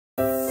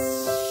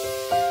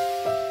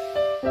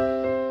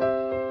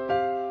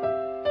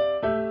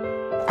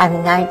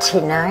I'm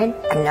 99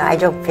 and I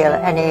don't feel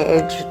any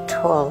age at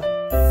all.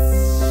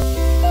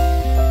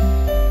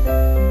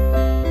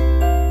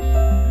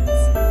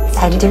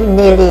 I do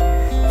nearly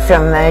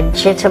from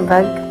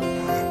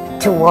jitterbug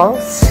to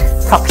waltz,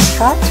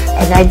 foxtrot,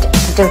 and I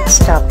don't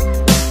stop.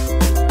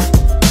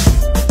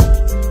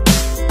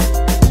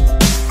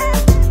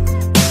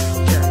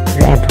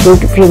 Red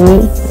hood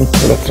creamy and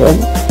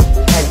glittering.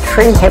 And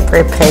 3 hip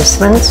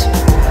replacements.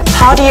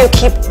 How do you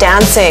keep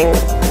dancing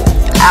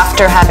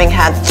after having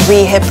had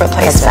 3 hip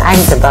replacements? Yes, I'm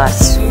the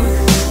boss.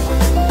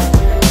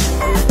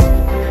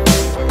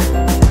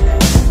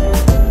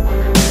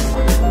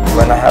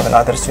 When I have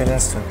other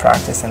students to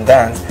practice and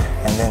dance,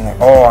 and then like,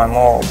 oh, I'm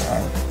old.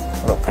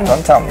 And look,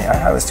 don't tell me. I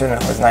have a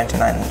student who's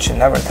 99 and she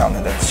never tell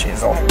me that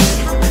she's old.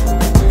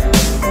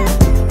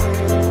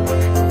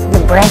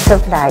 The breath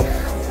of life.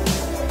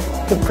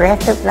 The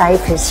breath of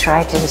life is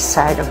right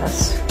inside of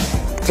us.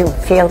 To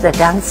feel the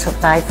dance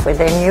of life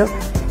within you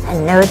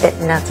and know that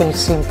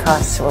nothing's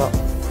impossible.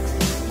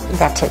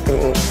 That I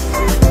believe.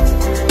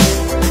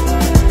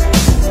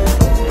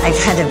 I've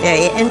had a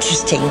very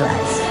interesting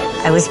life.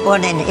 I was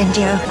born in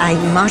India. I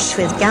marched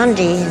with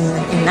Gandhi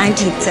in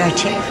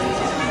 1930.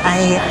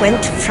 I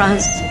went to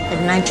France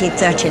in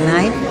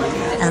 1939,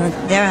 and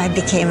there I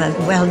became a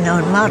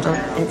well-known model.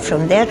 And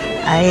from there,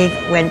 I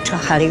went to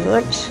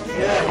Hollywood.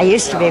 I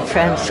used to be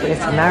friends with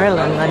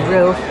Marilyn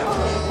Monroe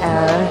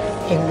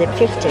in the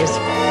 50s.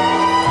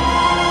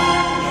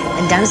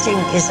 And dancing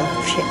is a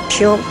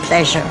pure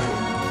pleasure.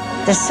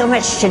 There's so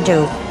much to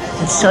do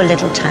and so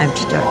little time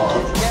to do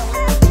it.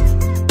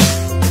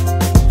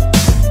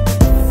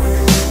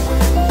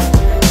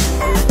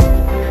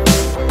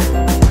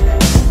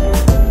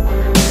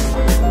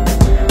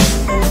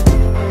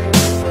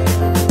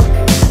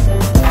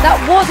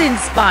 Was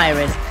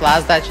inspiring.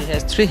 Plus that she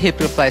has 3 hip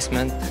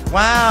replacements.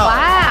 Wow.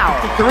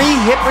 Wow. 3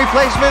 hip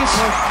replacements?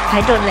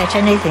 I don't let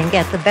anything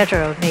get the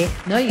better of me.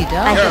 No, you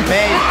don't. You're amazing.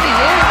 Good for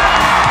you.